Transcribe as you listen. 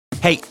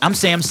Hey, I'm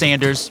Sam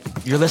Sanders.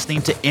 You're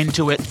listening to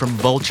Into It from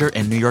Vulture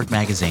and New York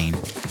Magazine.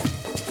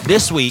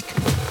 This week,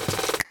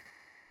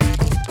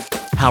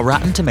 how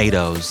Rotten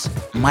Tomatoes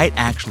might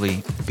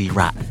actually be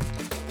rotten.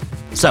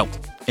 So,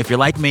 if you're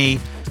like me,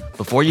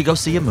 before you go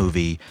see a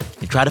movie,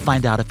 you try to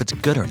find out if it's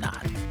good or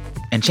not.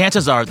 And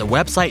chances are the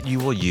website you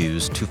will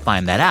use to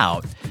find that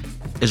out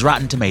is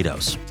Rotten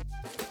Tomatoes.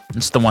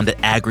 It's the one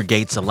that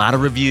aggregates a lot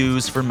of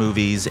reviews for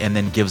movies and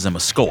then gives them a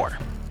score.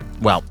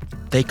 Well,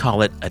 they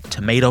call it a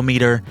tomato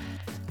meter,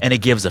 and it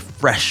gives a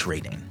fresh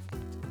rating.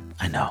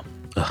 I know.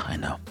 I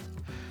know.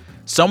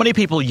 So many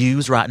people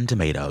use Rotten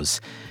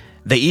Tomatoes.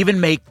 They even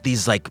make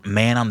these,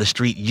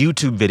 man-on-the-street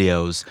YouTube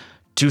videos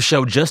to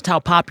show just how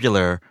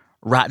popular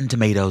Rotten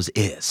Tomatoes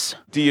is.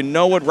 Do you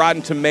know what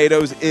Rotten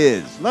Tomatoes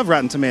is? Love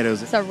Rotten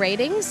Tomatoes. It's a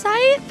rating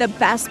site, the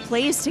best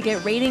place to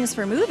get ratings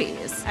for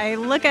movies. I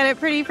look at it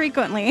pretty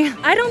frequently.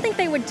 I don't think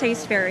they would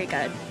taste very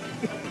good.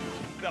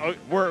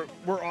 We're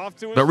off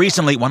to it. But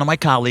recently, one of my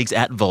colleagues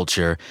at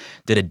Vulture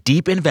did a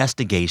deep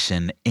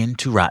investigation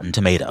into Rotten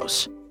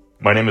Tomatoes.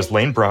 My name is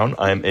Lane Brown.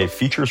 I'm a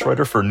features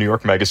writer for New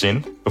York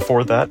Magazine.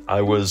 Before that,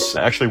 I was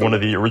actually one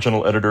of the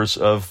original editors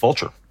of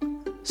Vulture.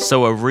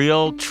 So a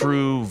real,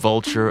 true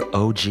Vulture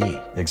OG.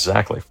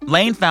 Exactly.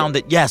 Lane found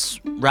that, yes,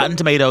 Rotten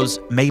Tomatoes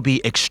may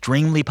be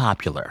extremely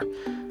popular,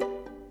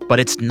 but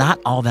it's not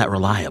all that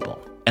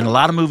reliable. And a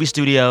lot of movie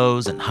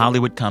studios and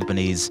Hollywood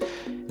companies,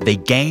 they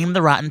game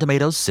the Rotten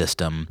Tomatoes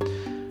system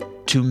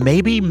to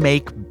maybe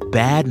make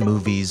bad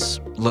movies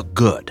look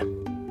good.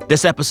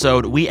 This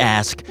episode, we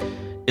ask,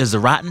 is the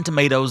Rotten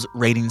Tomatoes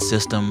rating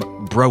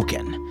system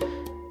broken?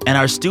 And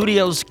are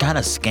studios kind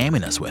of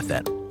scamming us with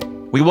it?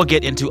 We will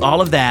get into all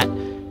of that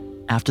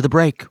after the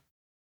break.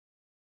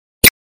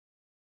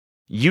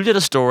 You did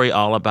a story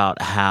all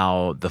about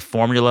how the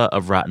formula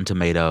of Rotten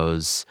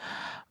Tomatoes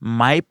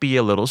might be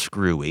a little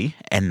screwy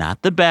and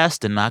not the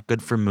best and not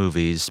good for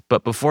movies.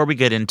 But before we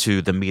get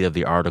into the meat of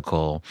the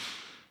article,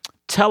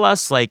 tell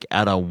us,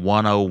 at a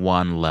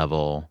 101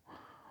 level,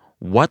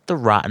 what the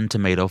Rotten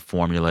Tomato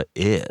formula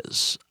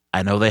is.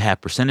 I know they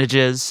have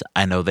percentages.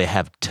 I know they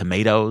have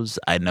tomatoes.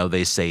 I know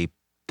they say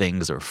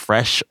things are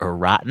fresh or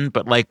rotten.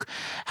 But,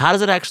 how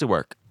does it actually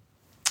work?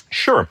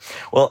 Sure.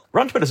 Well,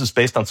 Rotten Tomatoes is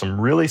based on some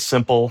really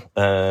simple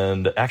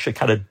and actually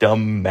kind of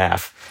dumb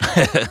math.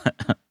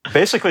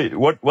 Basically,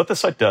 what the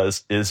site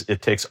does is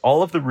it takes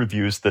all of the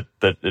reviews that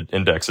it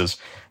indexes,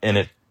 and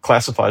it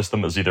classifies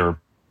them as either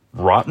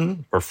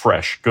rotten or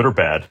fresh, good or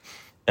bad.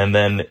 And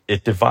then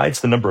it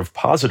divides the number of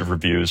positive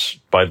reviews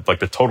by,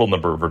 the total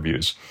number of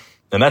reviews.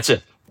 And that's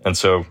it. And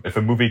so if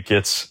a movie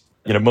gets,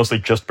 mostly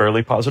just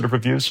barely positive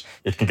reviews,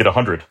 it can get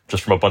 100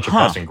 just from a bunch of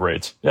passing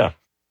grades. Yeah.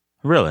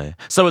 Really?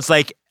 So it's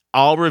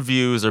all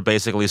reviews are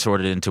basically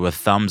sorted into a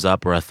thumbs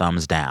up or a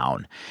thumbs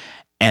down.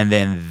 And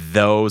then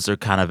those are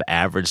kind of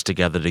averaged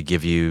together to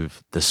give you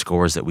the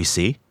scores that we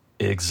see?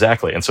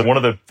 Exactly. And so one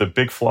of the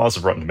big flaws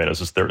of Rotten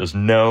Tomatoes is there is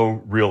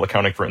no real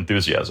accounting for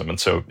enthusiasm. And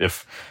so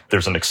if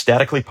there's an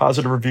ecstatically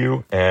positive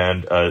review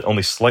and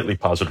only slightly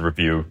positive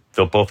review,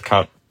 they'll both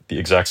count the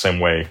exact same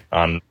way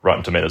on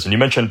Rotten Tomatoes. And you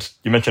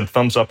mentioned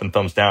thumbs up and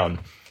thumbs down.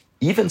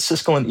 Even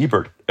Siskel and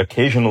Ebert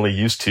occasionally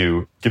used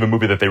to give a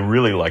movie that they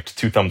really liked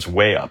 2 thumbs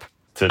way up.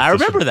 I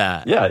remember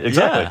that. Yeah,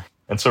 exactly. Yeah.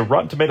 And so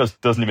Rotten Tomatoes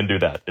doesn't even do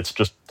that. It's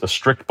just a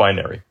strict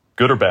binary.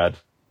 Good or bad,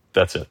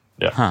 that's it.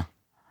 Yeah. Huh.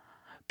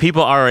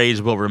 People our age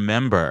will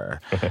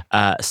remember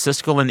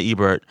Siskel and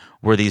Ebert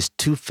were these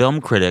 2 film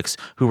critics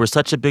who were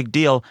such a big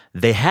deal,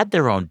 they had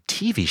their own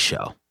TV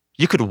show.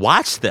 You could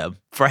watch them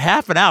for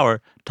half an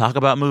hour talk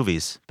about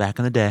movies back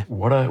in the day.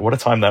 What a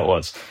time that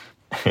was.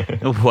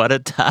 What a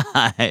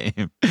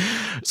time.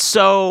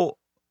 So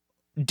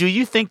do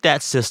you think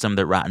that system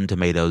that Rotten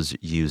Tomatoes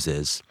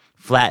uses,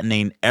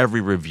 flattening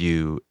every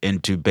review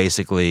into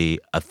basically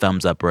a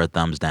thumbs up or a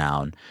thumbs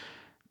down,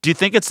 do you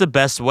think it's the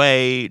best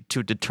way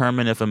to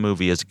determine if a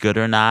movie is good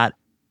or not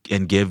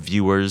and give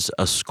viewers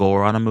a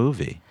score on a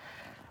movie?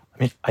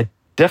 I mean, I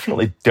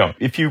definitely don't.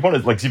 If you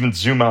want to even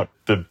zoom out,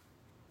 the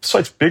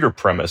site's bigger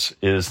premise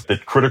is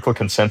that critical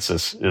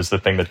consensus is the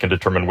thing that can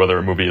determine whether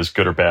a movie is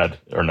good or bad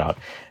or not.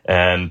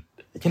 And,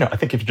 I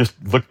think if you just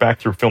look back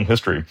through film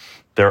history,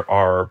 there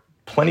are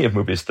plenty of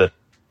movies that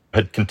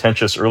had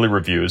contentious early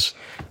reviews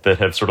that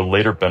have sort of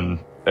later been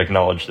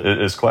acknowledged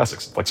as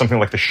classics, like something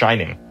like The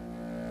Shining.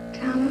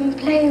 Come and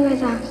play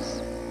with us.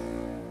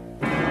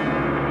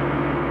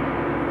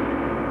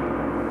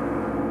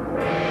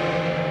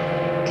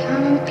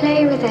 Come and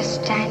play with us,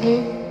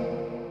 Daddy.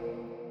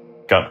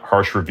 Got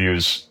harsh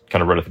reviews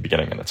kind of right at the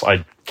beginning, and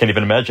I can't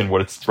even imagine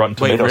what it's Rotten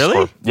Tomatoes Wait,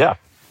 really? for.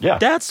 Yeah.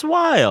 That's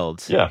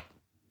wild. Yeah.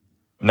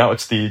 Now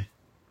it's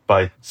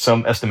by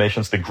some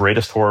estimations, the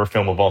greatest horror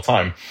film of all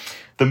time.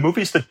 The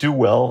movies that do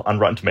well on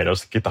Rotten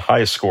Tomatoes, that get the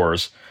highest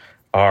scores,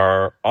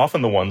 are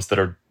often the ones that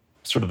are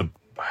sort of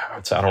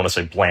I don't want to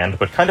say bland,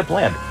 but kind of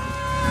bland.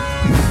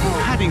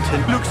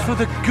 Paddington looks for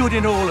the good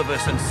in all of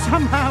us, and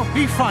somehow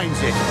he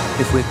finds it.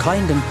 If we're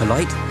kind and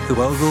polite, the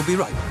world will be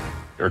right.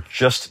 are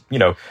just, you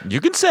know...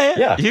 You can say it.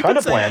 Yeah, you kind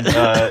of bland.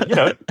 You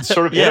know,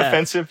 sort of Yeah.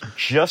 inoffensive,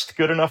 just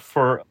good enough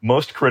for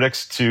most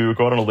critics to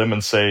go out on a limb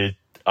and say,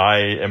 I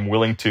am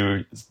willing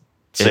to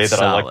say It's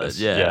that I like solid, this.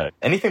 yeah.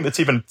 Anything that's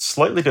even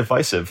slightly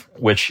divisive,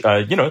 which,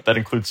 you know, that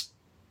includes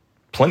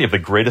plenty of the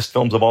greatest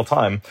films of all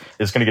time,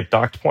 is going to get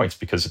docked points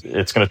because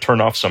it's going to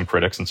turn off some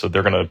critics, and so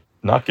they're going to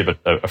not give it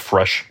a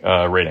fresh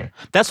rating.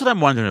 That's what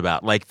I'm wondering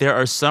about. Like, there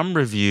are some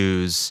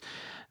reviews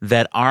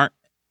that aren't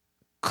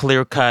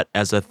clear-cut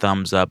as a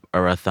thumbs up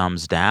or a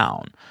thumbs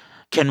down.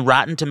 Can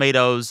Rotten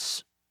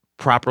Tomatoes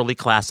properly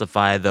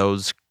classify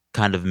those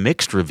kind of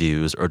mixed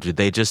reviews, or do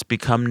they just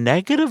become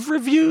negative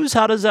reviews?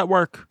 How does that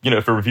work? You know,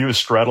 if a review is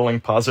straddling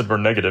positive or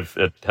negative,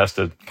 it has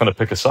to kind of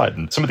pick a side.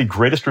 And some of the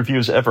greatest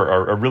reviews ever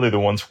are really the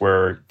ones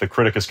where the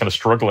critic is kind of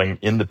struggling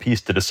in the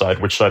piece to decide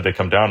which side they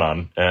come down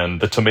on, and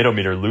the tomato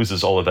meter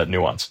loses all of that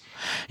nuance.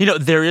 You know,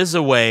 there is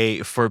a way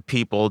for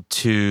people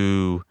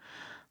to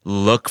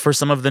look for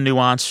some of the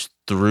nuance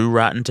through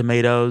Rotten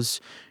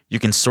Tomatoes. You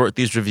can sort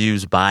these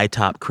reviews by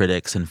top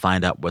critics and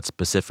find out what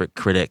specific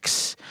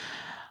critics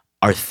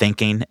are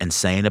thinking and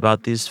saying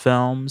about these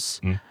films.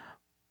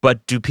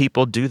 But do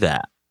people do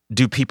that?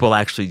 Do people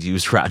actually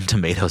use Rotten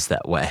Tomatoes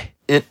that way?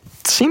 It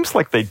seems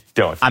like they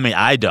don't. I mean,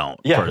 I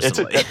don't,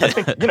 personally. I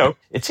think, you know,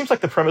 it seems like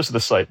the premise of the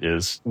site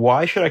is,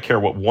 why should I care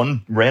what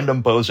one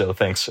random bozo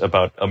thinks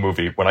about a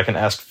movie when I can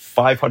ask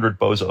 500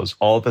 bozos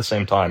all at the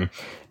same time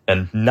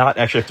and not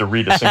actually have to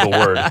read a single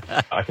word?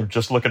 I can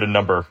just look at a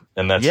number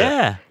and that's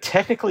it.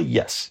 Technically,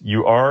 yes,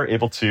 you are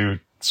able to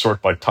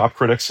sort by top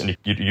critics, and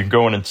you can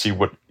go in and see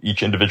what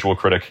each individual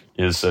critic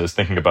is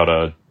thinking about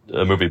a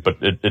movie. But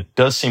it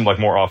does seem like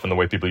more often the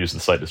way people use the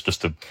site is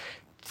just to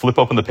flip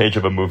open the page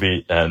of a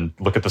movie and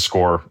look at the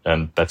score,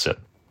 and that's it.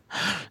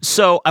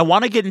 So I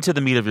want to get into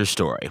the meat of your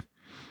story.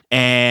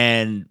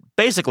 And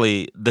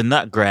basically, the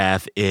nut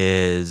graph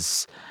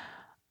is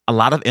a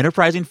lot of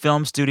enterprising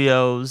film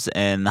studios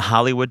and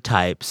Hollywood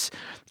types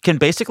can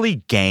basically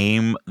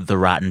game the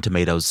Rotten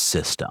Tomatoes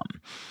system.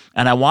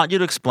 And I want you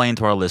to explain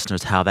to our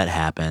listeners how that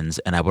happens.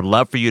 And I would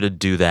love for you to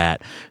do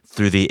that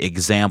through the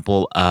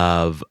example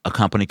of a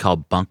company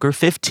called Bunker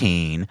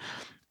 15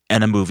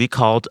 and a movie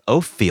called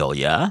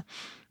Ophelia,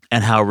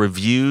 and how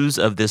reviews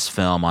of this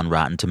film on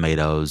Rotten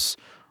Tomatoes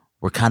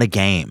were kind of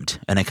gamed.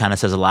 And it kind of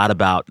says a lot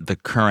about the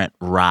current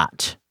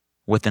rot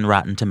within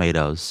Rotten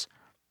Tomatoes.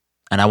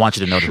 And I want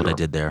you to notice what I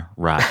did there.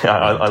 Rot.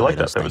 I like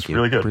that. That was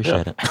really good.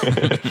 Appreciate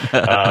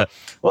it.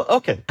 Well,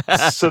 okay.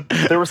 So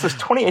there was this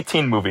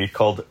 2018 movie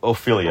called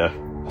Ophelia.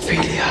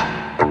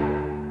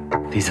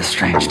 Ophelia. These are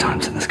strange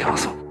times in this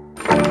castle.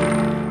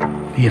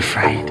 Be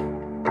afraid.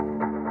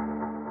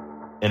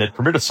 And it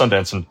premiered at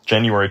Sundance in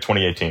January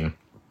 2018.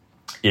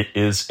 It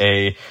is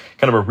a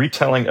kind of a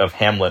retelling of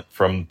Hamlet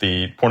from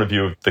the point of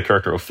view of the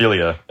character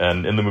Ophelia.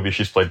 And in the movie,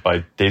 she's played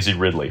by Daisy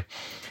Ridley.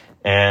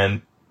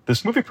 And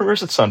this movie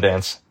premieres at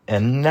Sundance,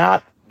 and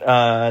not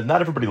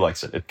everybody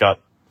likes it. It got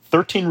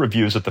 13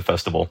 reviews at the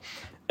festival,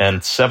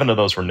 and 7 of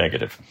those were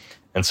negative.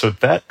 And so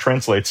that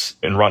translates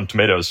in Rotten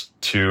Tomatoes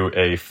to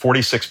a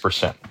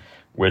 46%,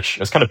 which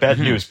is kind of bad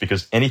news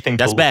because anything...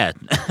 That's bad.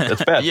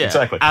 That's bad, yeah.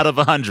 Exactly. Out of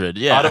 100,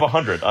 yeah. Out of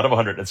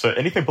 100. And so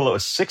anything below a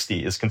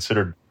 60 is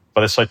considered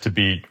by the site to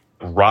be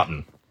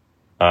rotten.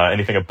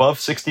 Anything above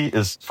 60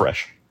 is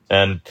fresh.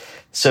 And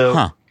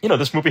so, you know,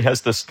 this movie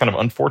has this kind of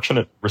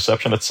unfortunate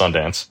reception at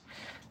Sundance.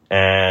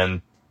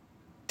 And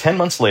 10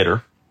 months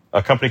later,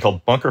 a company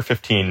called Bunker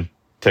 15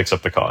 takes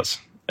up the cause.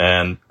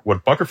 And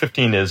what Bunker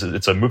 15 is,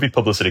 it's a movie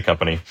publicity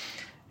company.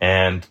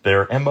 And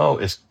their MO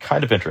is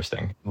kind of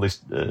interesting, at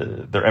least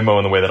their MO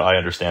in the way that I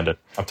understand it.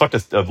 I've talked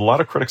to a lot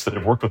of critics that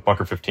have worked with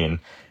Bunker 15,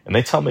 and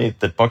they tell me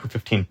that Bunker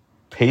 15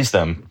 pays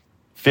them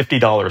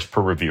 $50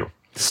 per review.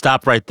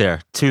 Stop right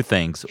there. 2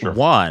 things. Sure.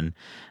 1,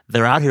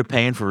 they're out here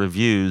paying for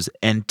reviews.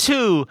 And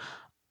 2,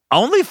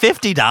 only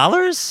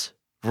 $50?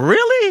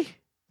 Really?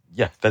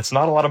 Yeah, that's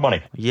not a lot of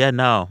money. Yeah,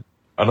 no.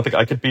 I don't think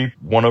I could be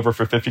won over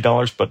for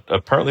 $50, but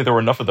apparently there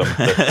were enough of them.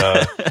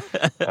 That,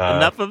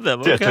 Enough of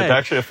them, okay. To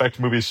actually affect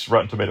movies'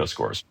 Rotten Tomato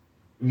scores.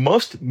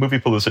 Most movie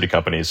publicity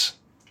companies,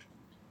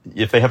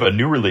 if they have a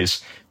new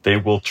release, they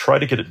will try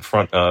to get it in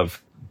front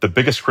of the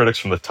biggest critics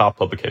from the top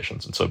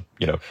publications. And so,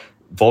 you know,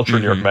 Vulture,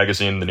 New York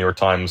Magazine, the New York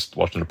Times,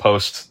 Washington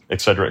Post, et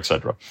cetera, et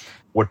cetera.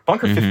 What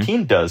Bunker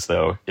 15 does,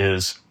 though,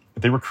 is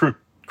they recruit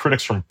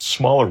critics from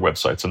smaller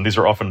websites, and these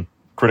are often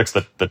critics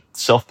that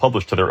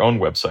self-publish to their own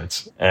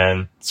websites.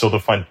 And so they'll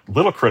find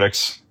little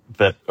critics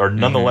that are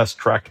nonetheless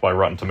tracked by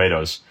Rotten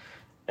Tomatoes.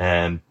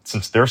 And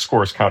since their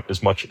scores count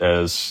as much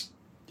as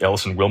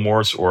Alison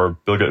Willmore's or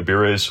Bilge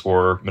Ebiri's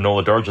or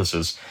Manohla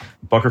Dargis's,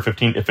 Bunker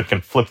 15, if it can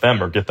flip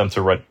them or get them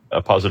to write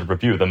a positive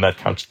review, then that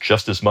counts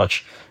just as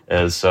much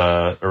as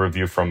a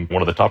review from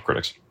one of the top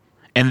critics.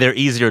 And they're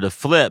easier to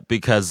flip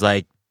because,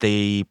 like,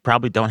 they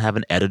probably don't have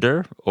an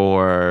editor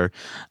or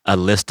a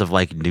list of,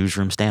 like,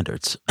 newsroom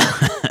standards.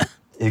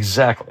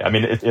 Exactly. I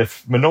mean,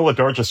 if Manohla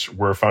Dargis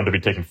were found to be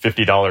taking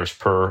 $50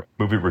 per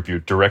movie review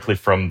directly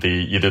from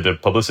either the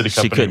publicity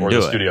company or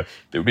the studio,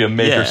 it would be a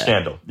major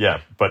scandal. Yeah.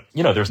 But,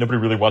 you know, there's nobody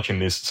really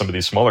watching some of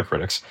these smaller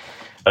critics.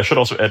 I should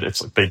also add,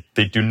 it's like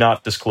they do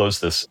not disclose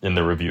this in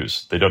their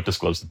reviews. They don't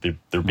disclose that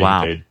they're being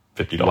paid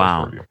 $50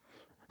 per review.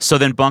 So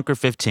then Bunker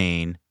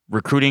 15,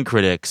 recruiting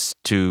critics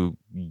to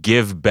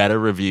give better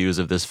reviews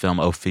of this film,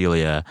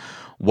 Ophelia.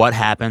 What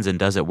happens and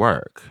does it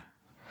work?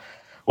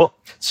 Well,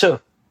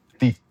 so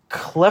the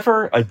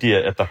clever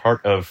idea at the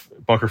heart of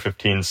Bunker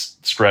 15's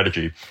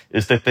strategy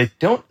is that they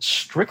don't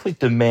strictly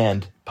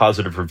demand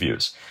positive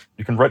reviews.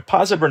 You can write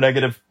positive or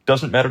negative,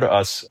 doesn't matter to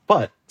us,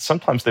 but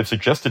sometimes they've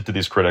suggested to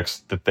these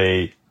critics that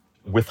they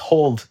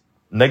withhold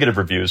negative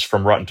reviews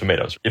from Rotten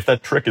Tomatoes. If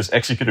that trick is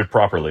executed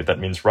properly, that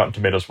means Rotten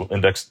Tomatoes will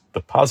index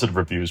the positive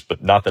reviews,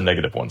 but not the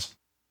negative ones.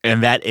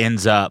 And that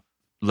ends up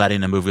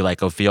letting a movie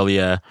like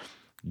Ophelia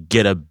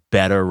get a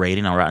better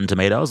rating on Rotten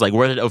Tomatoes? Like,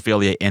 where did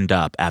Ophelia end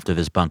up after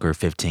this Bunker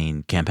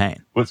 15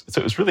 campaign? So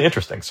it was really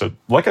interesting. So,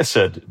 like I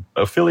said,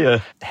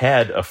 Ophelia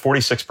had a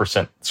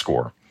 46%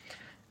 score.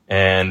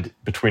 And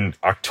between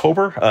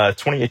October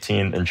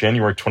 2018 and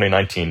January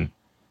 2019,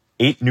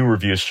 8 new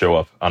reviews show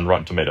up on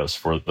Rotten Tomatoes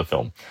for the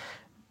film.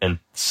 And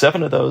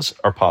 7 of those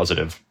are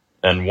positive,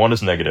 and 1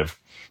 is negative.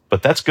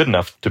 But that's good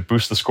enough to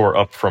boost the score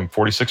up from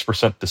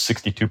 46% to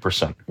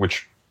 62%,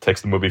 which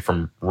takes the movie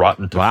from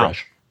rotten to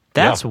fresh.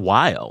 That's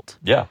wild.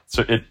 Yeah,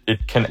 so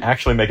it can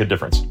actually make a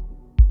difference.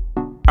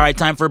 All right,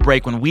 time for a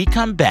break. When we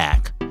come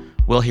back,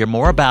 we'll hear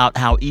more about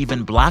how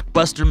even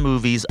blockbuster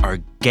movies are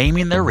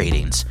gaming their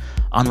ratings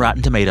on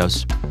Rotten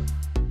Tomatoes.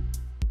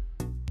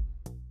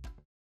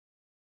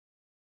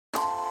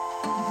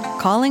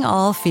 Calling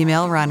all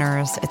female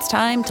runners, it's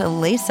time to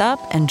lace up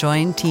and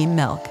join Team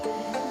Milk.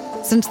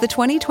 Since the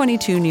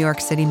 2022 New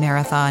York City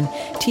Marathon,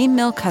 Team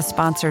Milk has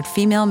sponsored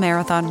female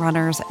marathon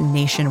runners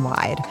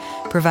nationwide,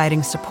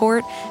 providing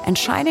support and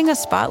shining a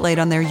spotlight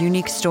on their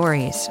unique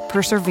stories,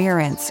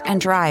 perseverance,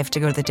 and drive to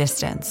go the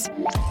distance.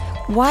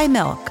 Why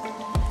milk?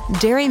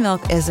 Dairy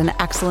milk is an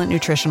excellent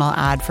nutritional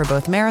add for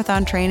both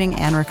marathon training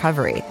and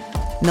recovery.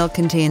 Milk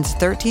contains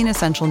 13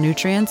 essential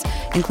nutrients,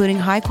 including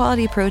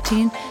high-quality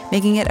protein,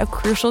 making it a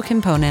crucial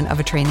component of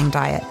a training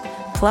diet.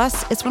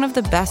 Plus, it's one of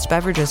the best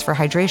beverages for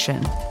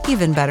hydration,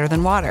 even better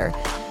than water.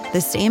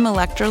 The same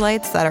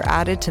electrolytes that are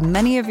added to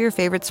many of your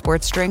favorite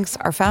sports drinks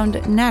are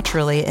found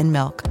naturally in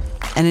milk.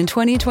 And in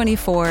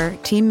 2024,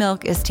 Team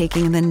Milk is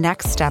taking the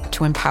next step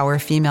to empower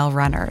female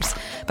runners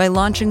by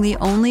launching the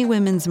only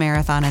women's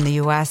marathon in the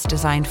U.S.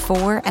 designed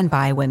for and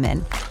by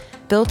women.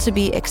 Built to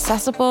be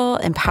accessible,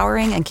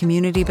 empowering, and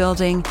community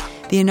building,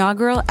 the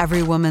inaugural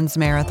Every Woman's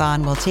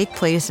Marathon will take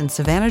place in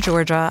Savannah,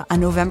 Georgia on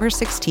November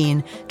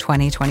 16,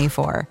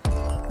 2024.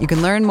 You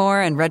can learn more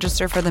and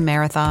register for the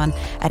marathon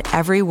at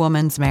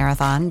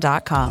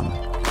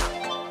everywomansmarathon.com.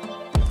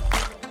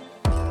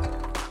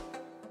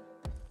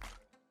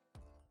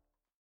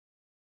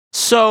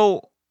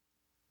 So,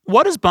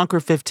 what does Bunker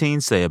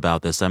 15 say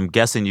about this? I'm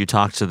guessing you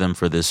talked to them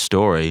for this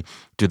story.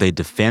 Do they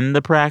defend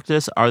the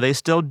practice? Are they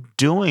still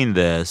doing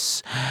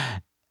this?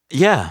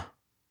 Yeah.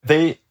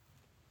 They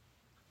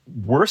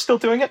were still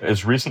doing it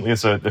as recently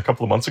as a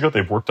couple of months ago.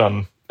 They've worked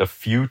on a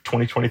few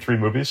 2023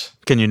 movies.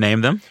 Can you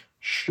name them?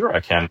 Sure, I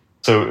can.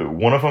 So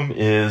one of them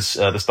is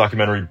this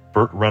documentary,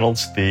 Burt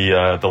Reynolds,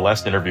 The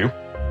Last Interview.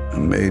 I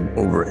made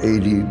over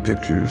 80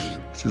 pictures,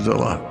 which is a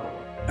lot.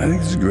 I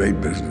think it's a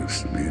great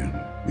business to be in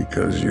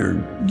because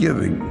you're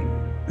giving.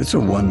 It's a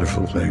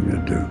wonderful thing to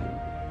do.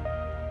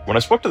 When I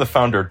spoke to the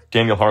founder,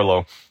 Daniel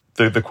Harlow,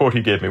 the quote he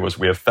gave me was,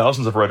 "We have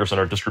thousands of writers on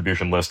our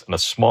distribution list, and a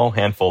small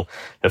handful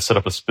have set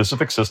up a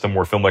specific system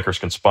where filmmakers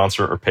can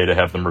sponsor or pay to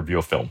have them review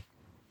a film."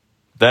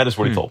 That is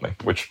what he told me,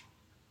 which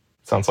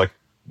sounds like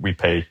we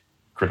pay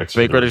critics.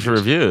 Pay critics for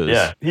reviews.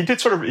 Yeah. He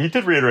did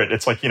reiterate,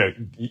 it's like,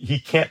 he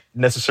can't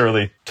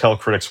necessarily tell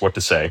critics what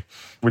to say,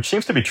 which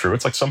seems to be true.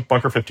 It's like some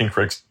Bunker 15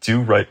 critics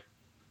do write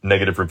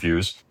negative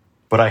reviews,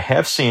 but I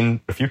have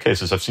seen a few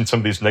cases. I've seen some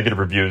of these negative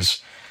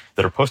reviews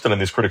that are posted on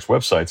these critics'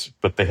 websites,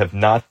 but they have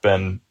not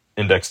been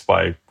indexed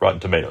by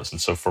Rotten Tomatoes.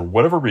 And so for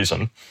whatever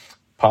reason,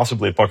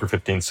 possibly at Bunker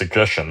 15's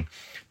suggestion,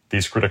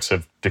 these critics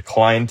have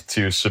declined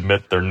to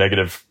submit their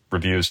negative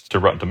reviews to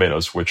Rotten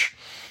Tomatoes, which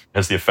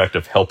has the effect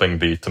of helping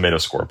the tomato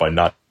score by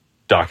not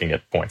docking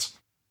it points.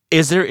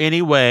 Is there any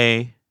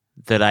way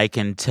that I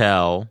can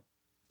tell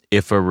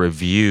if a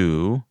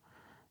review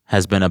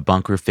has been a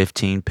Bunker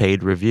 15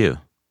 paid review?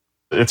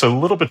 It's a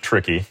little bit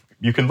tricky.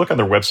 You can look on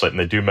their website, and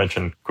they do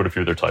mention quite a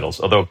few of their titles.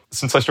 Although,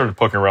 since I started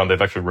poking around,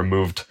 they've actually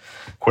removed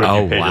quite a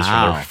few pages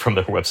from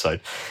their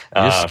website.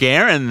 You're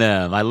scaring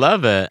them. I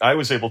love it. I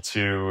was able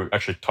to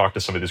actually talk to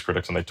some of these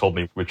critics, and they told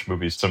me which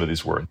movies some of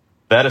these were.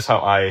 That is how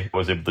I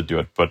was able to do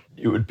it. But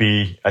it would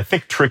be, I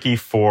think, tricky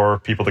for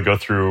people to go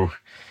through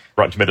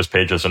Rotten Tomatoes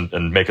pages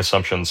and make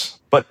assumptions.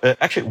 But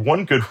actually,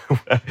 one good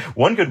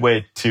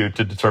way to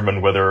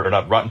determine whether or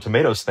not Rotten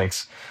Tomatoes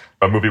thinks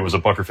a movie was a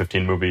Bunker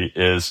 15 movie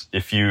is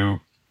if you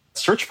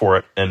search for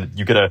it and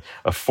you get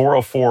a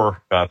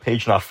 404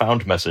 page not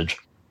found message.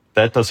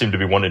 That does seem to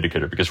be one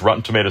indicator, because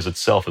Rotten Tomatoes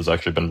itself has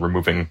actually been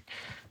removing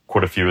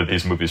quite a few of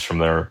these movies from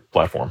their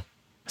platform.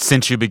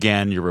 Since you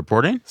began your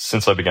reporting?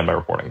 Since I began my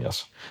reporting,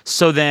 yes.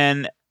 So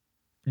then,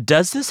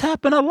 does this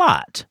happen a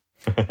lot?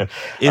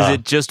 Is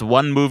it just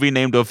one movie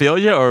named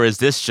Ophelia, or is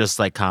this just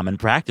like common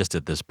practice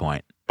at this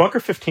point? Bunker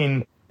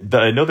 15,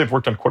 I know they've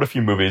worked on quite a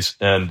few movies,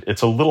 and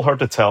it's a little hard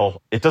to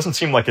tell. It doesn't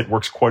seem like it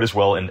works quite as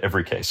well in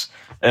every case.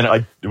 And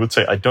I would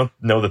say I don't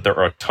know that there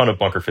are a ton of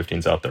Bunker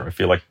 15s out there. I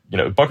feel like,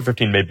 Bunker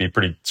 15 may be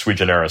pretty sui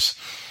generis,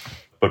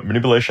 but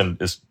Manipulation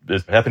is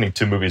happening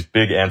to movies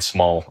big and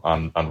small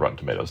on Rotten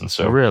Tomatoes. And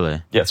so,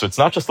 really? Yeah, so it's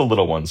not just the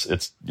little ones.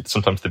 It's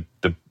sometimes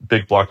the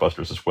big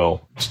blockbusters as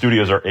well.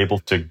 Studios are able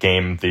to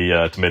game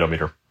the tomato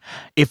meter.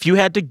 If you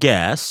had to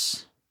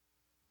guess,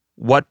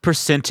 what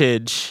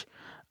percentage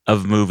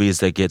of movies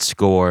that get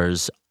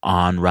scores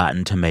on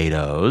Rotten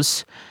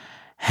Tomatoes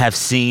have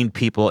seen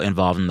people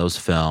involved in those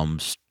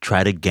films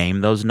try to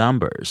game those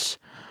numbers?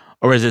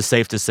 Or is it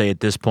safe to say at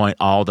this point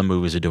all the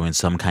movies are doing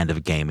some kind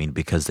of gaming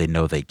because they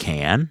know they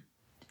can?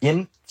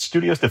 In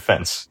studios'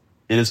 defense,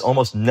 it is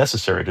almost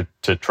necessary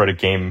to try to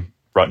game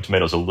Rotten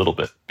Tomatoes a little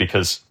bit,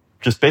 because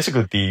just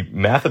basically the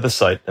math of the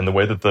site and the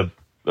way that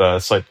the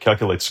site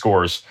calculates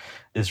scores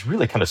is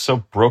really kind of so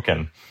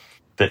broken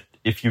that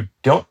if you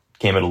don't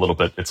game it a little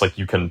bit, it's like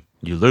you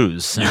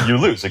lose. You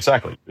lose,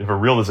 exactly. You have a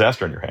real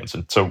disaster in your hands.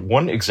 And so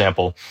one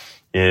example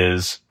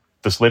is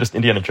this latest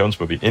Indiana Jones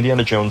movie,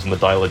 Indiana Jones and the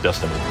Dial of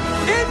Destiny.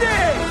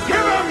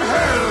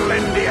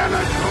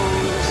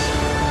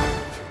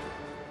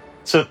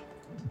 So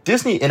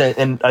Disney,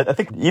 and I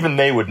think even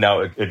they would now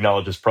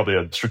acknowledge it's probably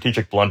a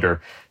strategic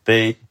blunder.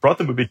 They brought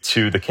the movie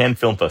to the Cannes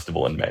Film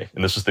Festival in May,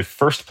 and this was the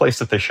first place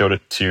that they showed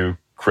it to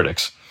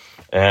critics.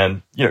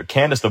 And,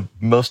 Cannes is the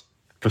most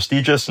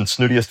prestigious and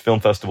snootiest film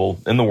festival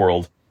in the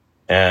world,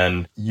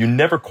 and you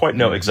never quite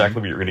know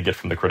exactly what you're going to get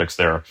from the critics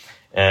there.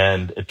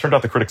 And it turned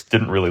out the critics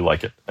didn't really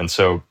like it. And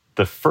so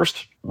the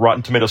first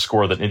Rotten Tomatoes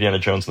score that Indiana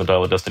Jones and the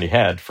Dial of Destiny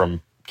had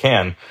from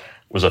Cannes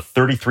was a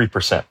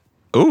 33%.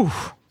 Ooh.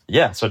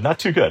 Yeah, so not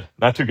too good.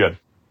 Not too good.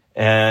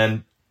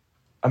 And,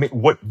 I mean,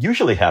 what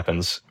usually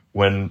happens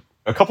when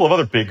a couple of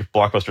other big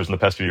blockbusters in the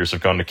past few years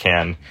have gone to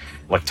Cannes,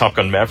 like Top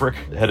Gun Maverick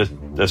had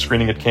a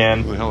screening at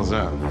Cannes. Who the hell is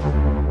that?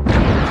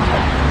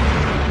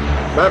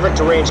 Maverick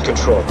to range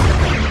control.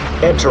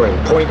 Entering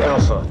Point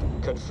Alpha.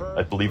 Confirm.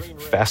 I believe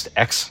Fast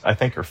X,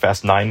 or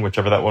Fast 9,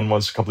 whichever that one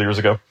was a couple of years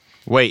ago.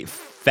 Wait,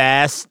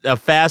 Fast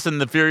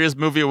and the Furious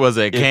movie was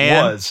at Cannes?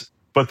 It was.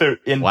 But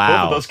in both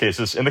of those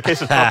cases, in the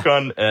case of Top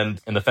Gun and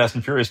in the Fast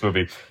and Furious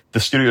movie, the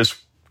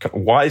studios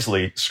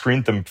wisely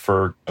screened them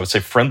for, I would say,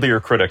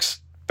 friendlier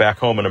critics back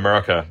home in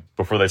America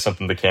before they sent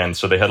them to Cannes.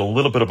 So they had a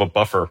little bit of a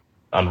buffer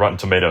on Rotten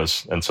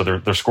Tomatoes, and so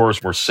their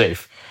scores were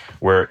safe.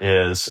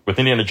 Whereas with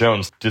Indiana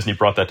Jones, Disney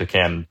brought that to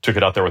Cannes, took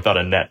it out there without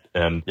a net,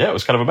 and yeah, it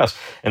was kind of a mess.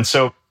 And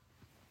so,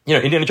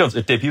 Indiana Jones,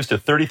 it debuts to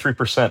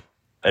 33%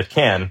 at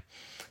Cannes,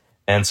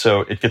 and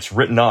so it gets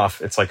written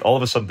off. It's like all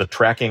of a sudden the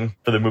tracking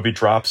for the movie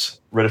drops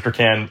right after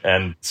Cannes,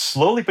 and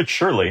slowly but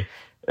surely,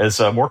 as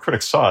more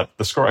critics saw it,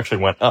 the score actually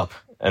went up.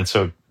 And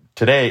so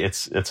today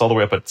it's all the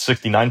way up at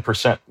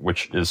 69%,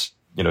 which is,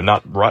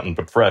 not rotten,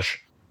 but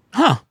fresh.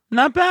 Huh.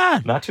 Not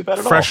bad. Not too bad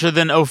at all. Fresher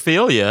than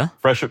Ophelia.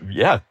 Fresher,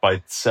 yeah,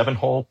 by 7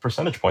 whole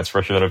percentage points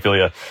fresher than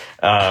Ophelia.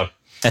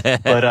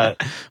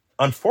 But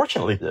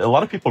unfortunately, a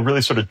lot of people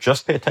really sort of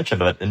just pay attention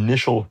to that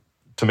initial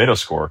tomato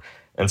score.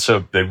 And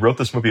so they wrote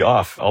this movie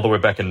off all the way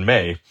back in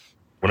May.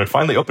 When it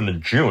finally opened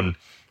in June,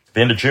 at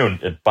the end of June,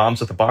 it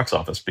bombs at the box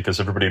office because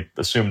everybody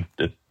assumed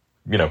it,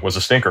 was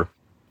a stinker.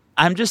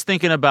 I'm just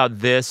thinking about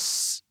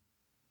this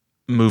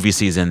movie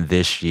season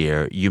this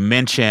year. You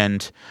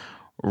mentioned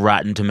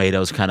Rotten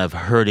Tomatoes kind of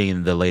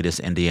hurting the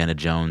latest Indiana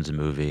Jones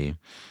movie.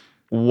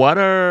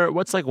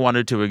 What's like one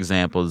or two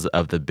examples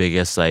of the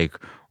biggest like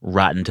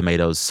Rotten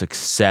Tomatoes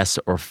success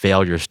or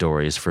failure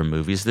stories for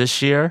movies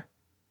this year?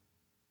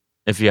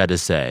 If you had to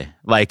say,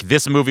 like,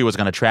 this movie was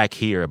going to track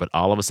here, but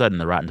all of a sudden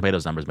the Rotten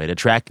Tomatoes numbers made it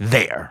track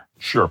there.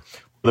 Sure.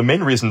 The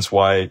main reasons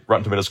why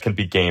Rotten Tomatoes can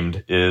be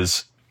gamed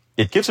is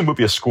it gives a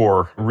movie a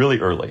score really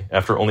early,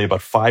 after only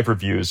about 5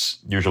 reviews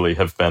usually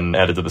have been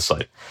added to the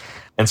site.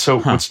 And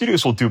so what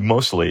studios will do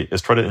mostly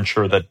is try to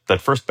ensure that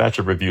that first batch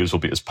of reviews will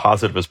be as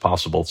positive as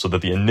possible so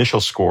that the initial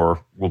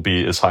score will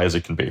be as high as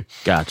it can be.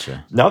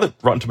 Gotcha. Now that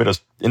Rotten Tomatoes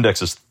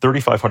indexes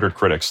 3,500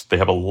 critics, they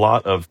have a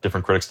lot of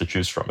different critics to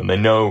choose from, and they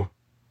know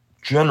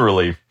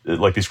generally,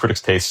 like, these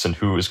critics' tastes and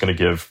who is going to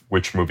give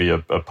which movie a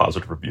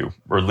positive review,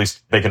 or at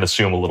least they can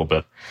assume a little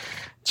bit.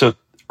 So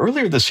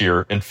earlier this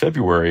year, in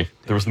February,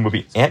 there was the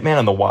movie Ant-Man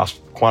and the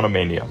Wasp: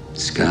 Quantumania.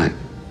 Scott,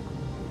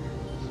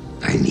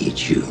 I need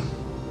you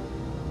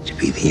to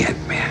be the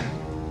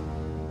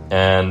Ant-Man.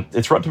 And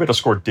its Rotten Tomatoes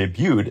score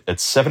debuted at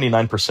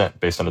 79%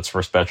 based on its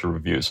first batch of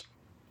reviews.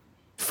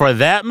 For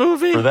that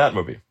movie? For that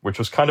movie, which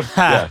was kind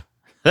of,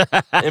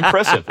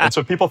 impressive. And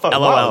so people thought,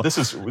 wow, this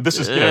is this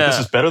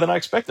is better than I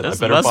expected.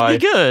 This must be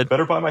good.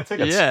 Better buy my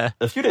tickets. Yeah.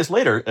 A few days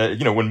later,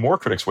 when more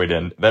critics weighed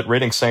in, that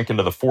rating sank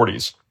into the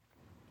 40s.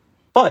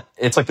 But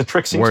it's like the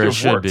trick seems to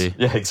have worked. Be.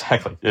 Yeah,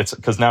 exactly. It's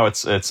because now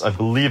it's I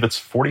believe it's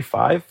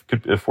 45,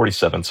 could be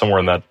 47, somewhere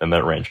in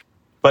that range.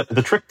 But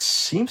the trick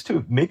seems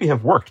to maybe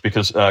have worked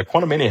because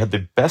Quantumania had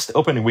the best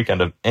opening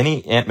weekend of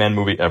any Ant-Man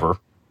movie ever.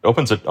 It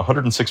opens at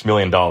 $106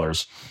 million.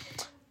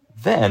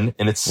 Then,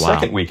 in its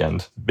second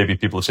weekend, maybe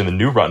people have seen the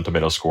new Rotten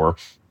Tomatoes score,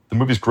 the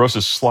movie's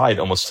grosses slide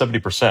almost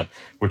 70%,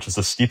 which is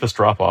the steepest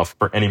drop-off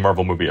for any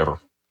Marvel movie ever.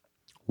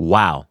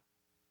 Wow.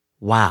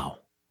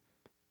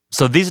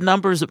 So these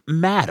numbers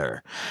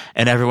matter,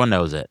 and everyone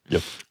knows it.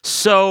 Yep.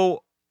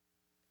 So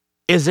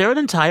is there an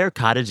entire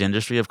cottage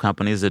industry of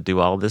companies that do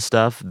all this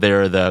stuff?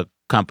 There are the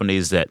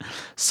companies that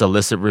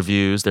solicit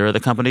reviews. There are the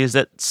companies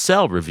that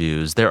sell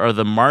reviews. There are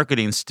the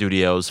marketing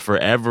studios for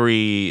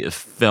every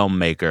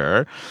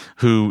filmmaker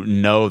who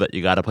know that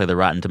you got to play the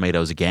Rotten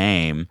Tomatoes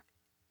game.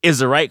 Is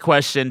the right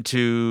question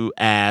to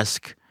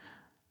ask,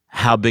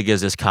 how big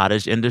is this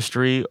cottage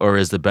industry? Or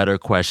is the better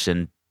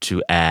question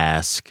to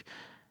ask,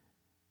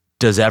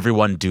 does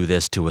everyone do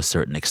this to a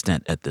certain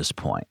extent at this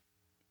point?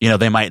 You know,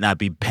 they might not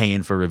be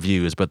paying for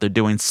reviews, but they're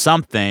doing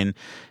something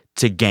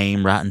to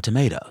game Rotten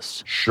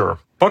Tomatoes. Sure.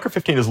 Bunker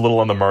 15 is a little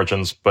on the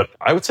margins, but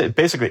I would say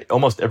basically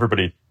almost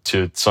everybody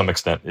to some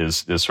extent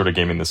is sort of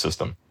gaming the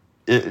system.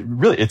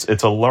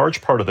 It's a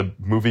large part of the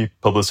movie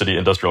publicity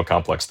industrial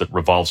complex that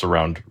revolves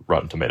around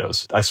Rotten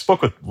Tomatoes. I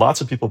spoke with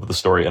lots of people about the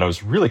story, and I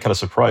was really kind of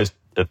surprised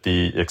at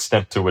the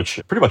extent to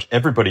which pretty much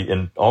everybody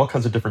in all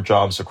kinds of different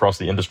jobs across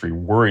the industry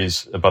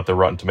worries about their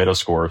Rotten Tomatoes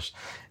scores,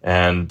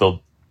 and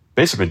they'll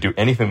basically do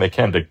anything they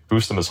can to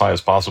boost them as high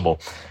as possible.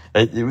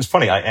 It was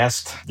funny. I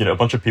asked, a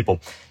bunch of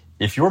people,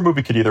 if your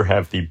movie could either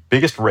have the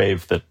biggest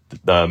rave that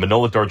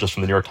Manohla Dargis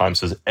from the New York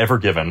Times has ever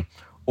given,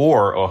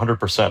 or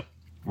 100%,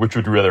 which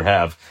would you rather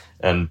have?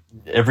 And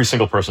every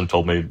single person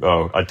told me,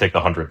 "Oh, I'd take the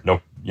 100."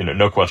 No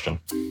question.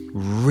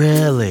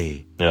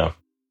 Really? Yeah.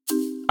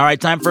 All right,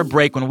 time for a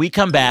break. When we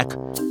come back,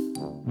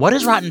 what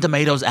is Rotten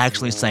Tomatoes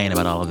actually saying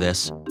about all of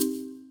this?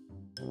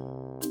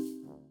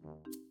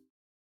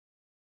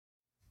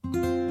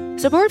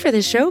 Support for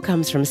this show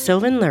comes from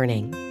Sylvan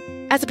Learning.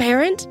 As a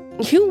parent,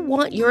 you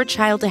want your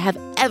child to have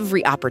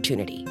every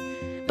opportunity,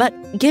 but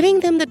giving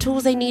them the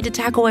tools they need to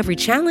tackle every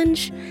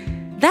challenge,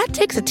 that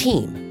takes a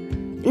team.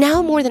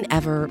 Now more than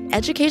ever,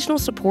 educational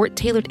support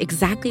tailored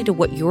exactly to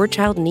what your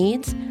child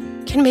needs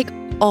can make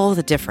all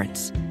the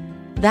difference.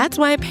 That's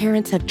why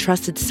parents have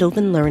trusted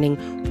Sylvan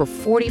Learning for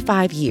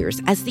 45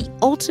 years as the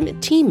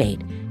ultimate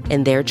teammate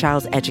in their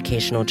child's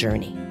educational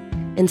journey,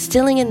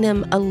 instilling in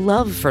them a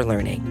love for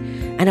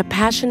learning and a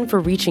passion for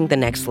reaching the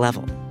next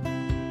level.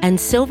 And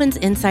Sylvan's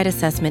Insight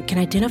Assessment can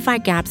identify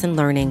gaps in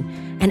learning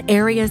and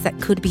areas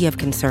that could be of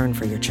concern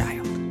for your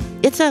child.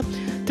 It's a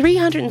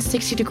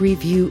 360-degree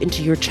view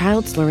into your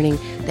child's learning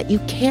that you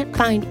can't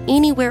find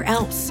anywhere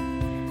else,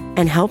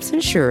 and helps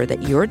ensure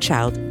that your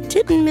child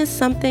didn't miss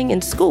something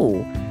in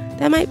school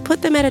that might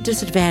put them at a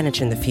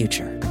disadvantage in the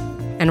future.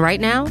 And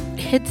right now,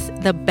 it's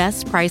the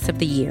best price of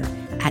the year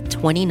at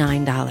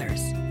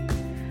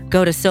 $29.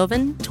 Go to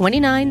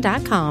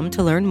sylvan29.com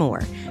to learn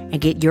more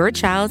and get your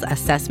child's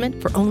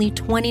assessment for only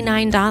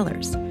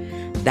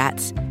 $29.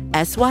 That's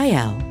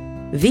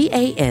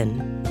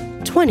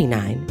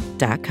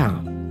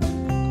SYLVAN29.com.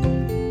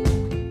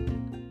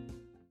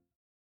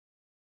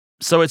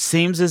 So it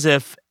seems as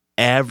if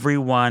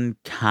everyone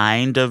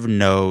kind of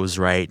knows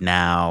right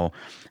now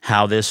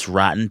how this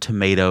Rotten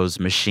Tomatoes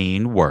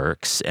machine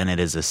works, and it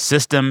is a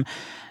system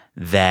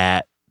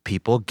that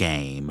people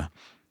game.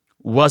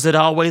 Was it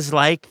always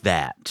like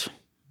that?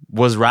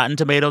 Was Rotten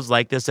Tomatoes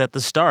like this at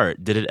the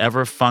start? Did it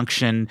ever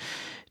function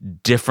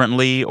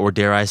differently, or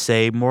dare I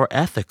say, more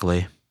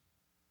ethically?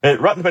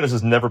 Rotten Tomatoes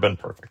has never been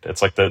perfect.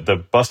 It's like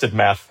the busted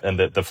math and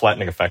the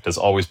flattening effect has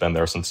always been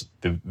there since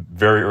the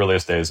very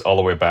earliest days, all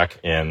the way back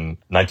in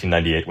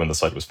 1998 when the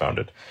site was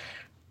founded.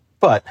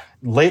 But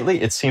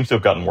lately, it seems to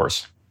have gotten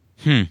worse.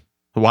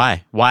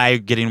 Why? Why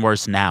getting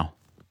worse now?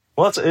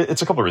 Well,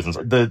 it's a couple of reasons.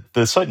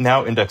 The site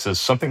now indexes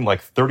something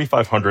like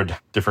 3,500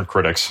 different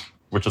critics,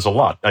 which is a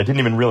lot. I didn't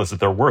even realize that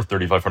there were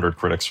 3,500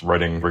 critics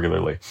writing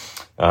regularly,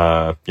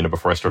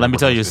 before I started. Let me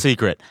tell you a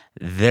secret.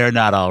 They're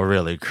not all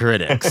really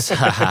critics.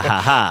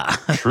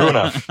 True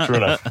enough.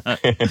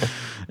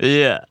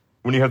 Yeah.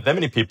 When you have that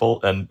many people,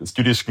 and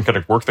studios can kind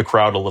of work the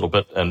crowd a little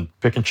bit and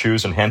pick and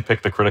choose and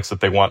handpick the critics that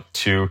they want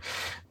to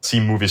see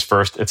movies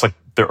first, it's like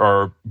there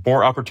are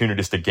more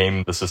opportunities to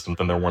game the system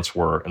than there once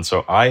were. And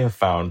so I have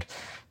found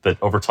that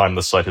over time,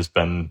 the site has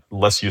been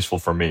less useful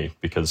for me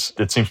because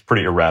it seems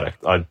pretty erratic.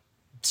 I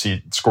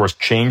see scores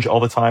change all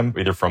the time,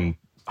 either from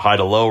high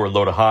to low or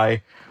low to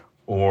high,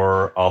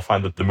 or I'll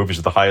find that the movies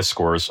with the highest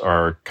scores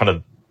are kind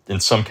of, in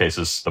some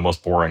cases, the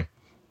most boring.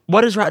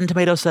 What has Rotten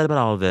Tomatoes said about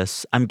all of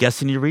this? I'm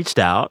guessing you reached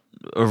out.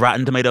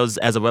 Rotten Tomatoes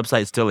as a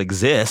website still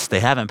exists. They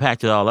haven't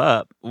packed it all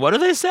up. What are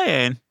they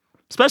saying?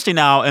 Especially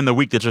now in the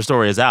week that your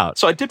story is out.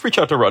 So I did reach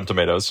out to Rotten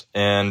Tomatoes,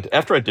 and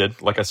after I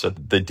did, like I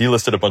said, they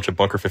delisted a bunch of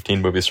Bunker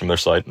 15 movies from their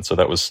site, and so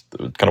that was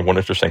kind of one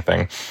interesting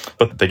thing.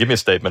 But they gave me a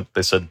statement.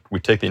 They said, "We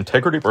take the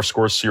integrity of our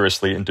scores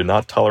seriously and do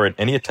not tolerate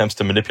any attempts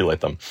to manipulate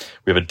them.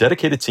 We have a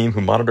dedicated team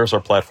who monitors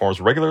our platforms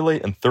regularly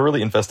and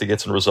thoroughly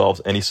investigates and resolves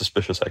any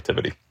suspicious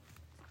activity."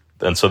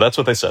 And so that's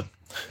what they said.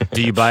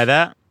 Do you buy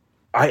that?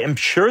 I am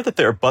sure that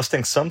they're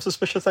busting some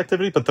suspicious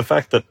activity, but the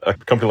fact that a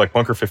company like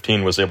Bunker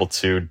 15 was able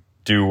to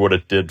do what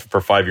it did for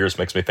 5 years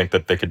makes me think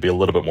that they could be a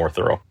little bit more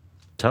thorough.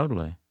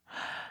 Totally.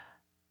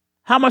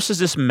 how much does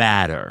this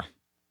matter?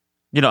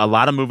 You know, a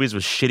lot of movies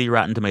with shitty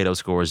Rotten Tomato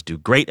scores do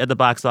great at the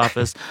box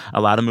office.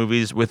 A lot of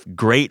movies with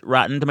great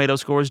Rotten Tomato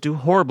scores do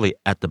horribly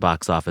at the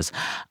box office.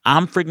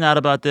 I'm freaking out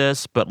about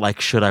this, but,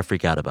 like, should I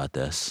freak out about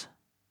this?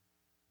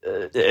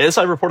 As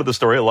I reported the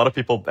story, a lot of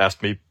people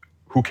asked me,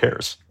 who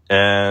cares?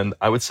 And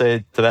I would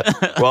say to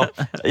that, well,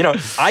 you know,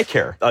 I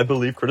care. I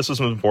believe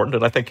criticism is important,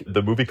 and I think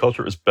the movie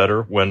culture is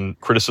better when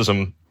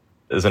criticism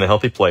is in a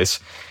healthy place.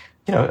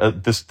 You know,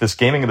 this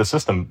gaming of the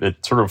system,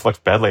 it sort of reflects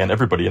badly on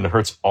everybody, and it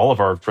hurts all of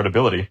our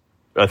credibility.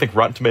 I think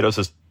Rotten Tomatoes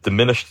has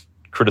diminished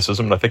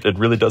criticism, and I think it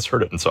really does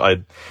hurt it. And so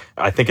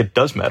I think it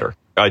does matter.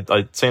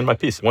 I say in my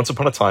piece, once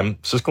upon a time,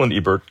 Siskel and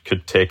Ebert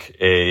could take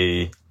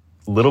a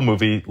little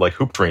movie like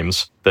Hoop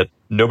Dreams that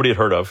nobody had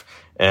heard of,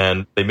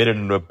 and they made it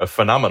into a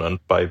phenomenon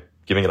by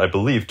giving it, I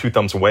believe, 2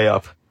 thumbs way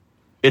up.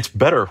 It's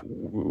better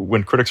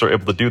when critics are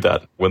able to do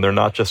that, when they're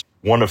not just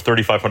one of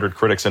 3,500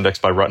 critics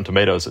indexed by Rotten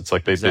Tomatoes. It's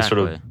like they sort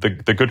of,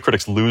 the good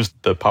critics lose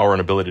the power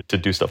and ability to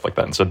do stuff like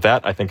that. And so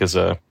that, I think, is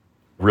a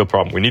real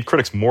problem. We need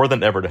critics more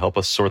than ever to help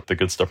us sort the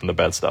good stuff from the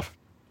bad stuff.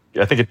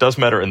 I think it does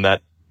matter in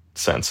that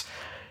sense.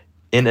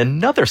 In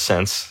another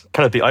sense,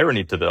 kind of the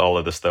irony to all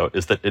of this, though,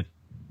 is that it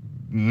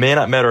may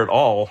not matter at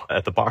all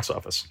at the box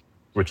office,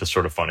 which is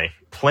sort of funny.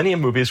 Plenty of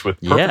movies with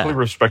perfectly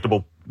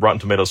respectable Rotten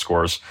Tomatoes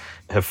scores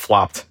have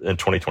flopped in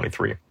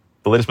 2023.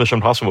 The latest Mission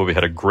Impossible movie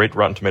had a great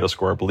Rotten Tomatoes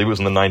score, I believe it was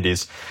in the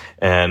 90s,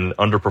 and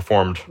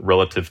underperformed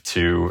relative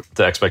to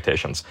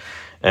expectations.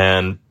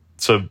 And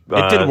so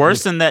it did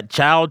worse than that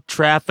child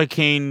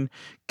trafficking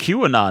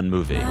QAnon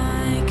movie.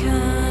 My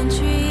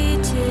country,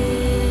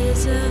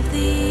 'tis of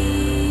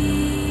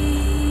thee.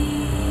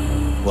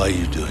 Why are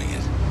you doing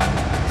it?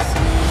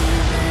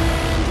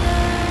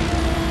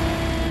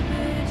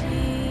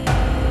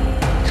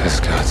 Because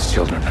God's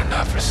children are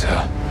not for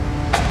sale.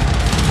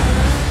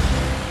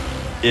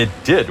 It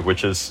did,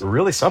 which is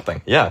really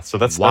something. Yeah, so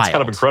that's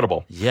kind of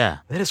incredible. Yeah.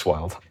 It is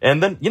wild.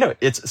 And then, you know,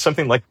 it's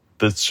something like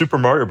the Super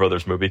Mario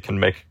Brothers movie can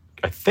make,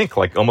 I think,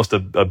 like almost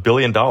 $1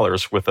 billion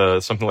with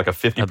something like a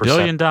 50%. $1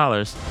 billion. Come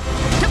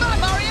on,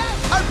 Mario!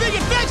 Our big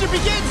adventure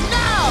begins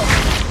now!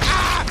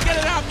 Ah! Get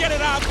it off, get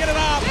it off, get it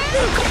off!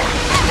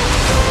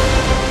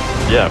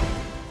 Yeah,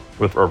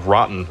 with a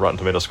rotten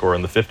Tomato score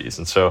in the 50s.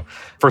 And so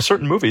for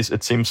certain movies,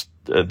 it seems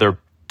they're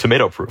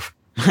tomato-proof.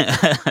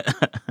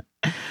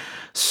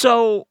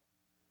 So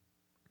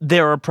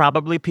there are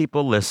probably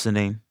people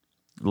listening,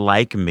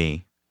 like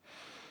me,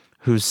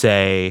 who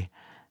say,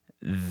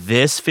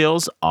 this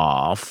feels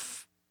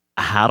off.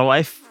 How do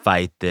I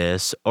fight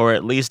this? Or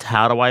at least,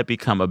 how do I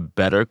become a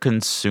better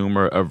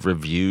consumer of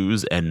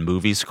reviews and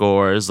movie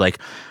scores? Like,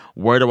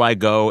 where do I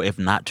go, if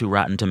not to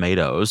Rotten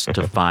Tomatoes,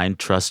 to find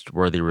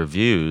trustworthy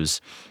reviews?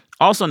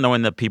 Also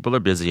knowing that people are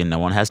busy and no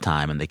one has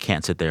time and they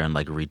can't sit there and,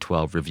 like, read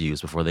 12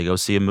 reviews before they go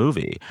see a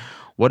movie.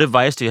 What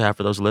advice do you have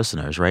for those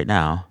listeners right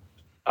now?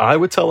 I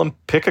would tell them,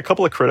 pick a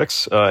couple of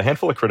critics, a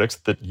handful of critics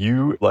that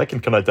you like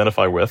and can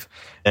identify with,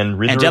 and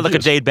read Angelica the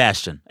reviews.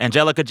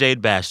 Angelica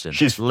Jade Bastion.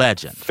 She's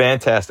legend.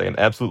 Fantastic, an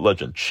absolute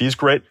legend. She's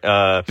great.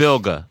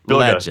 Bilga,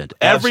 legend.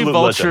 Every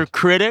Vulture legend.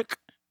 critic,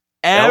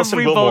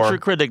 Allison Vulture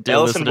critic, dear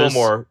Allison listeners.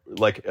 Wilmore,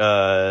 like,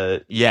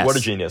 yes. What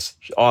a genius.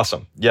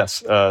 Awesome.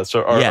 Yes.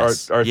 So our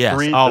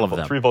three, all of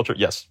them. 3 Vulture,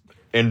 yes.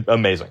 And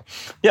amazing.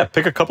 Yeah,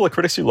 pick a couple of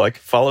critics you like,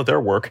 follow their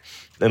work,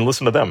 and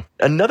listen to them.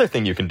 Another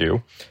thing you can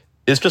do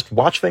is just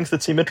watch things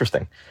that seem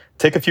interesting.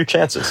 Take a few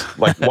chances.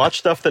 Like, watch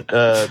stuff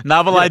that...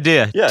 Novel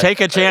idea. Yeah.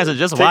 Take a chance and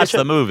just watch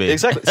the movie.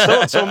 Exactly.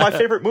 So my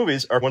favorite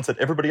movies are ones that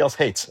everybody else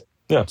hates.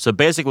 Yeah. So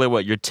basically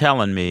what you're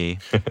telling me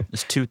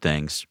is 2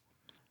 things.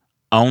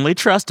 Only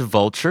trust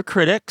Vulture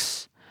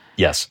critics.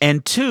 Yes.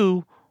 And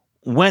 2,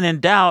 when in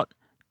doubt,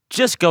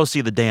 just go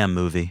see the damn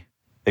movie.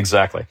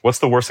 Exactly. What's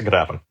the worst that could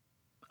happen?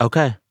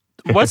 Okay.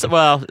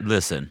 Well,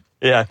 listen.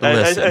 Yeah,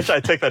 I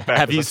take that back.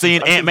 Have you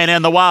seen Ant-Man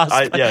and the Wasp?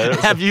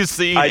 Have you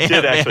seen I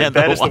did, actually.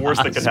 That is the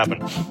worst Wasp? that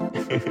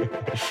could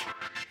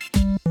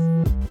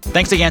happen.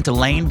 Thanks again to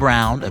Lane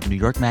Brown of New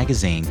York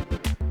Magazine.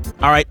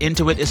 All right,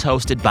 Into It is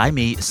hosted by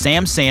me,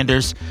 Sam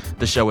Sanders.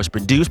 The show is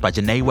produced by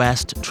Janae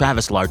West,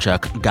 Travis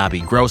Larchuk,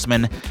 Gabi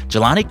Grossman,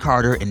 Jelani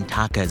Carter, and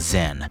Taka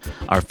Zen.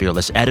 Our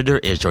fearless editor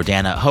is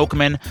Jordana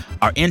Hochman.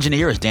 Our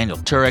engineer is Daniel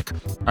Turek.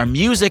 Our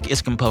music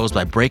is composed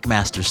by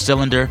Breakmaster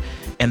Cylinder.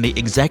 And the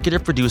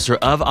executive producer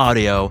of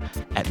audio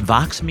at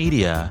Vox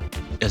Media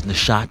is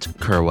Nishat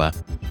Kurwa.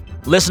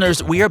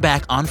 Listeners, we are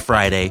back on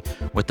Friday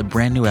with a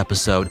brand new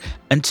episode.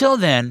 Until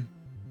then,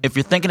 if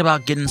you're thinking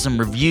about getting some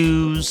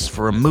reviews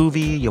for a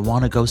movie you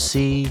want to go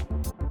see,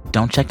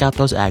 don't check out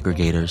those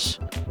aggregators.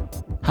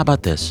 How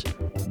about this?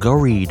 Go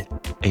read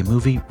a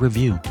movie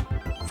review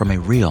from a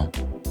real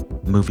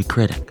movie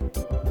critic.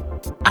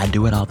 I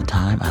do it all the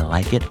time. I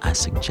like it. I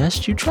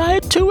suggest you try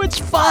it too. It's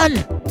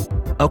fun.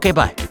 Okay,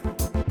 bye.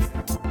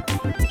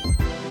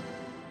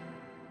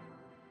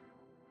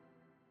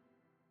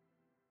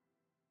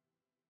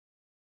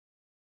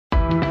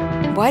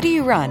 Why do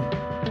you run?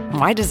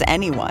 Why does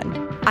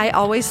anyone? I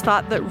always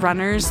thought that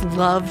runners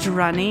loved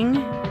running.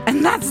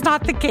 And that's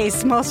not the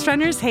case. Most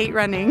runners hate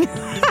running.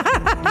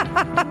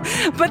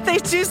 But they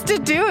choose to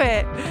do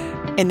it.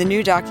 In the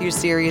new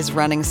docuseries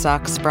Running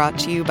Sucks, brought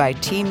to you by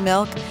Team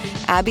Milk,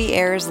 Abby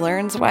Ayers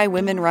learns why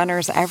women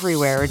runners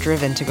everywhere are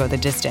driven to go the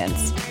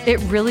distance. It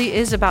really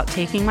is about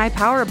taking my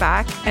power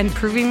back and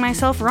proving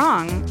myself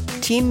wrong.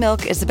 Team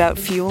Milk is about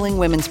fueling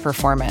women's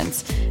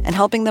performance and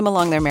helping them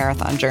along their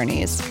marathon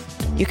journeys.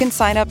 You can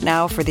sign up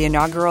now for the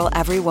inaugural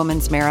Every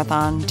Woman's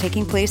Marathon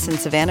taking place in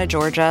Savannah,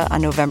 Georgia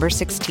on November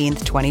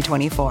 16th,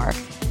 2024.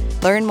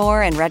 Learn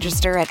more and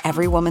register at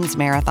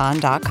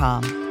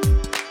everywomansmarathon.com.